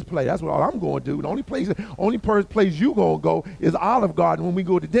Cavaliers play. That's what all I'm going to do. The only place you going to go is Olive Garden when we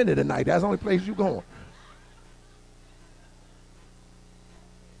go to dinner tonight. That's the only place you going.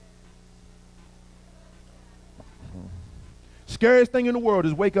 Scariest thing in the world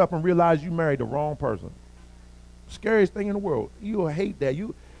is wake up and realize you married the wrong person. Scariest thing in the world. You'll hate that.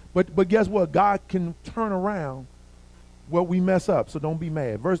 But guess what? God can turn around what we mess up, so don't be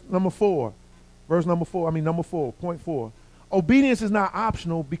mad. Number 4, point 4. Obedience is not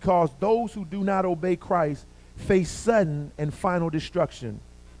optional because those who do not obey Christ face sudden and final destruction.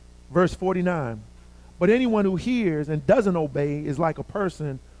 Verse 49. But anyone who hears and doesn't obey is like a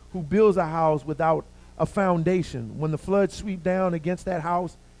person who builds a house without a foundation. When the floods sweep down against that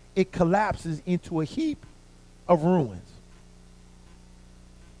house, it collapses into a heap of ruins.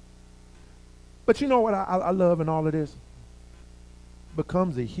 But you know what I love in all of this?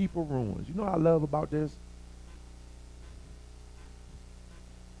 Becomes a heap of ruins. You know what I love about this?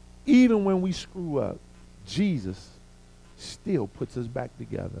 Even when we screw up, Jesus still puts us back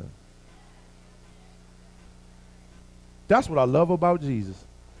together. That's what I love about Jesus.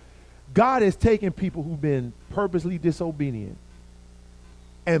 God has taken people who've been purposely disobedient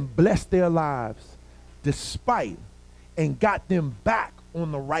and blessed their lives despite and got them back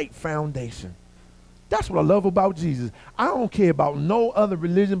on the right foundation. That's what I love about Jesus. I don't care about no other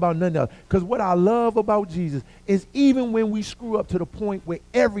religion, about nothing else. Because what I love about Jesus is even when we screw up to the point where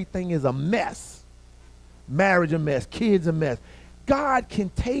everything is a mess, marriage a mess, kids a mess, God can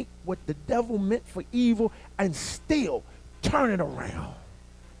take what the devil meant for evil and still turn it around.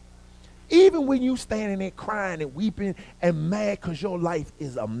 Even when you standing there crying and weeping and mad because your life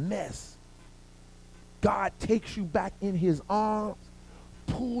is a mess, God takes you back in his arms,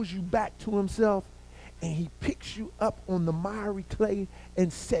 pulls you back to himself, and he picks you up on the miry clay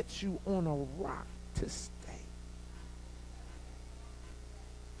and sets you on a rock to stay.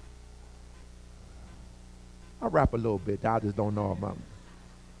 I rap a little bit. I just don't know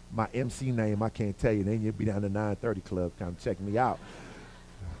my MC name. I can't tell you. Then you'll be down the 930 Club. Come check me out.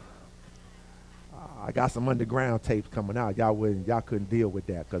 I got some underground tapes coming out. Y'all couldn't deal with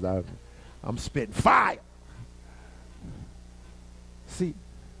that because I'm spitting fire. See,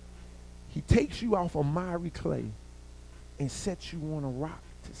 he takes you off a miry clay and sets you on a rock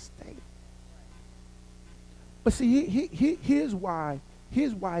to stay. But see, here's why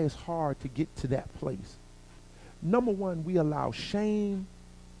it's hard to get to that place. Number one, we allow shame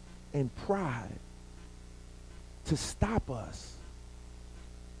and pride to stop us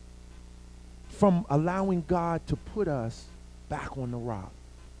from allowing God to put us back on the rock.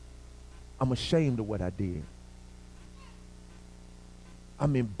 I'm ashamed of what I did.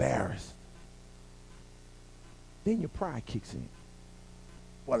 I'm embarrassed. Then your pride kicks in.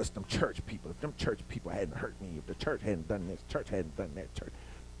 Well, it's them church people. If them church people hadn't hurt me, if the church hadn't done this, church hadn't done that, church.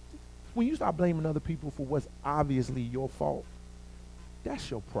 When you start blaming other people for what's obviously your fault, that's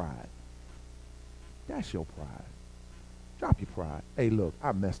your pride. That's your pride. Drop your pride. Hey, look,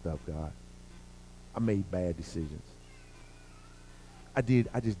 I messed up, God. I made bad decisions. I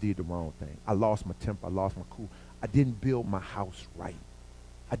just did the wrong thing. I lost my temper. I lost my cool. I didn't build my house right.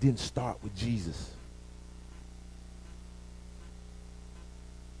 I didn't start with Jesus.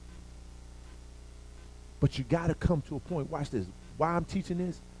 But you got to come to a point. Watch this. Why I'm teaching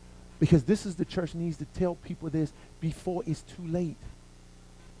this? Because this is the church needs to tell people this before it's too late.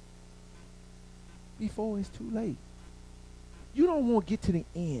 Before it's too late. You don't want to get to the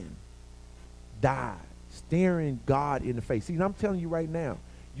end, die, staring God in the face. See, I'm telling you right now,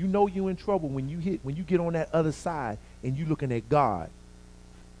 you know you're in trouble when you get on that other side and you looking at God.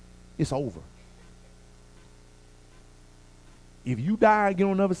 It's over. If you die and get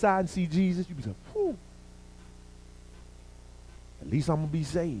on the other side and see Jesus, you be like, whew. At least I'm gonna be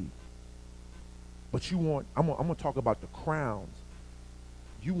saved. But I'm gonna talk about the crowns.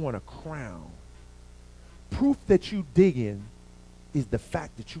 You want a crown. Proof that you digging is the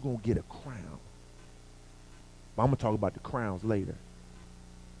fact that you're gonna get a crown. But I'm gonna talk about the crowns later.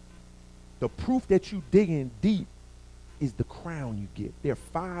 The proof that you digging deep is the crown you get. There are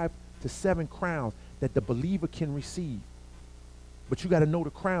 5 to 7 crowns that the believer can receive. But you got to know the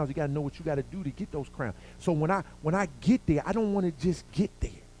crowns. You got to know what you got to do to get those crowns. So when I get there, I don't want to just get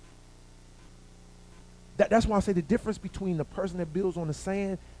there. That's why I say the difference between the person that builds on the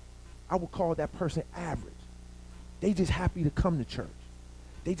sand, I would call that person average. They just happy to come to church.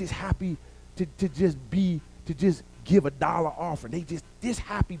 They just happy to just give $1 offering. They just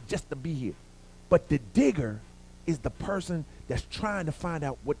happy just to be here. But the digger is the person that's trying to find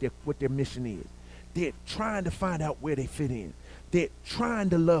out what their mission is. They're trying to find out where they fit in. They're trying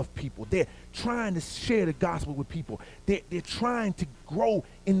to love people. They're trying to share the gospel with people. They're trying to grow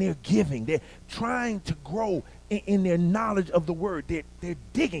in their giving. They're trying to grow in their knowledge of the word. They're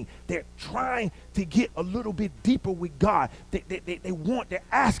digging. They're trying to get a little bit deeper with God. They're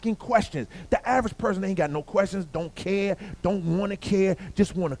asking questions. The average person ain't got no questions, don't care, don't want to care,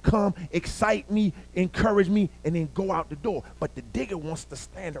 just want to come, excite me, encourage me, and then go out the door. But the digger wants to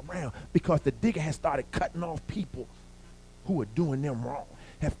stand around because the digger has started cutting off people who are doing them wrong,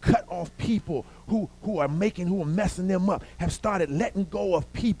 have cut off people who are messing them up, have started letting go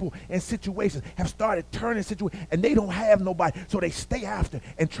of people and situations, have started turning situations, and they don't have nobody, so they stay after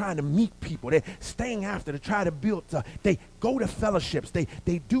and trying to meet people. They're staying after to try to build. They go to fellowships. They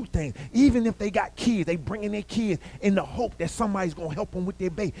do things. Even if they got kids, they bring in their kids in the hope that somebody's going to help them with their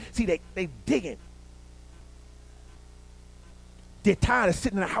baby. See, they digging. They're tired of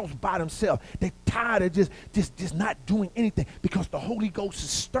sitting in the house by themselves. They're tired of just not doing anything because the Holy Ghost is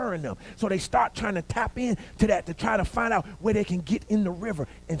stirring them. So they start trying to tap into that to try to find out where they can get in the river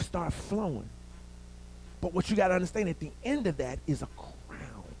and start flowing. But what you got to understand, at the end of that is a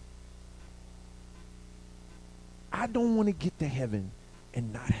crown. I don't want to get to heaven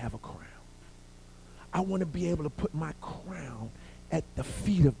and not have a crown. I want to be able to put my crown at the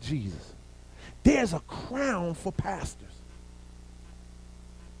feet of Jesus. There's a crown for pastors.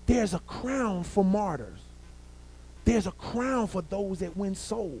 There's a crown for martyrs. There's a crown for those that win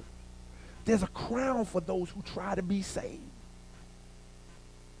souls. There's a crown for those who try to be saved.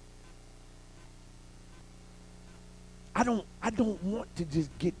 I don't want to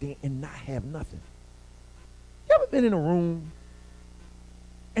just get there and not have nothing. You ever been in a room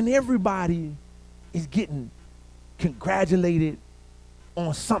and everybody is getting congratulated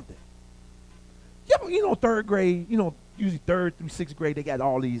on something? You know, third grade, usually third through sixth grade, they got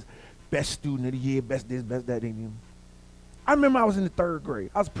all these best student of the year, best this, best that. I remember I was in the third grade.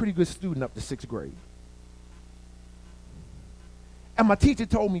 I was a pretty good student up to sixth grade. And my teacher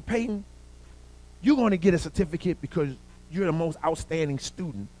told me, Peyton, you're going to get a certificate because you're the most outstanding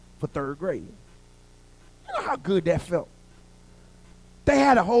student for third grade. You know how good that felt? They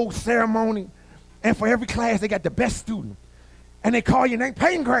had a whole ceremony, and for every class, they got the best student. And they call your name,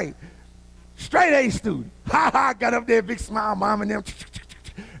 Peyton Gray, straight A student. Ha ha, got up there, big smile, mom and them.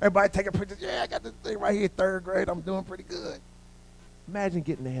 Everybody taking pictures. Yeah, I got this thing right here, third grade. I'm doing pretty good. Imagine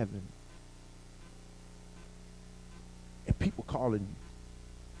getting to heaven and people calling you.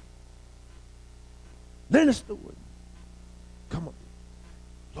 Leonard Stewart, come up.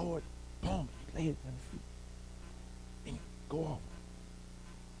 Lord, boom, you lay it down the feet. And you go off.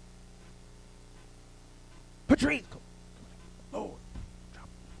 Patrice, come. Lord, drop.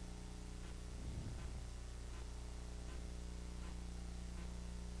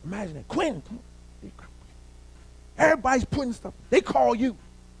 Imagine that. Quinn, come on. Everybody's putting stuff. They call you.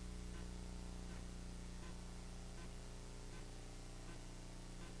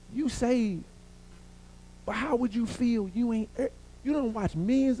 You saved. But how would you feel? You don't watch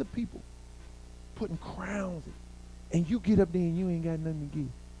millions of people putting crowns in, and you get up there and you ain't got nothing to give.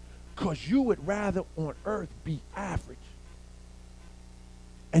 Because you would rather on earth be average.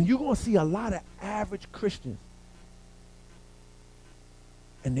 And you're going to see a lot of average Christians.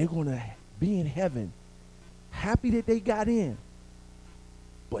 And they're going to be in heaven happy that they got in,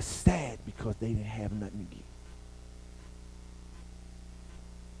 but sad because they didn't have nothing to give.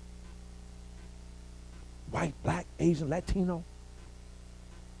 White, black, Asian, Latino.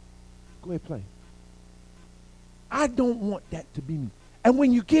 Go ahead, play. I don't want that to be me. And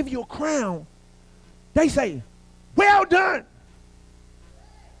when you give your crown, they say, well done,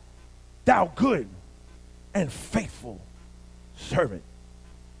 thou good and faithful servant.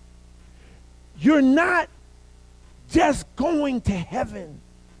 You're not just going to heaven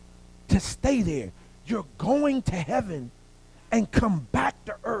to stay there. You're going to heaven and come back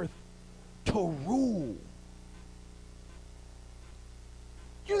to earth to rule.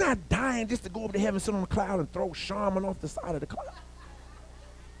 You're not dying just to go up to heaven, sit on the cloud, and throw Charmin off the side of the cloud.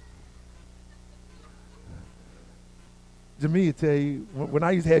 Jamia tell you, when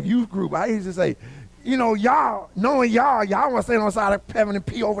I used to have youth group, I used to say, y'all, knowing y'all want to sit on the side of heaven and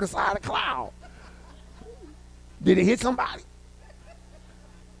pee over the side of the cloud. Did it hit somebody?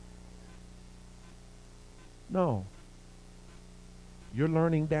 No. You're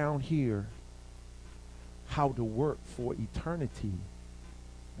learning down here how to work for eternity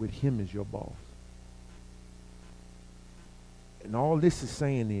with him as your boss. And all this is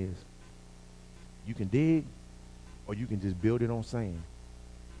saying is, you can dig or you can just build it on sand.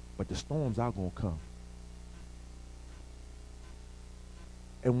 But the storms are going to come.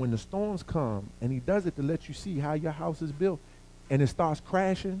 And when the storms come, and he does it to let you see how your house is built, and it starts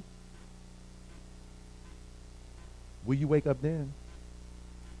crashing, will you wake up then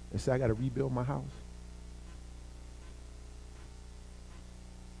and say, I got to rebuild my house?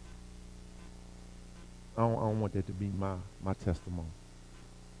 I don't want that to be my testimony.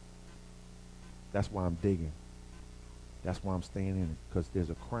 That's why I'm digging. That's why I'm staying in it, because there's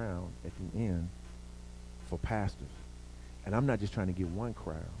a crown at the end for pastors. And I'm not just trying to get one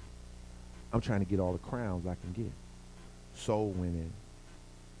crown. I'm trying to get all the crowns I can get. Soul winning,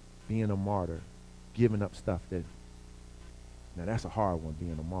 being a martyr, giving up stuff that, now that's a hard one,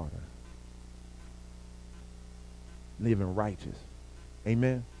 being a martyr. Living righteous.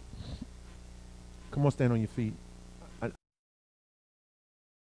 Amen. Come on, stand on your feet.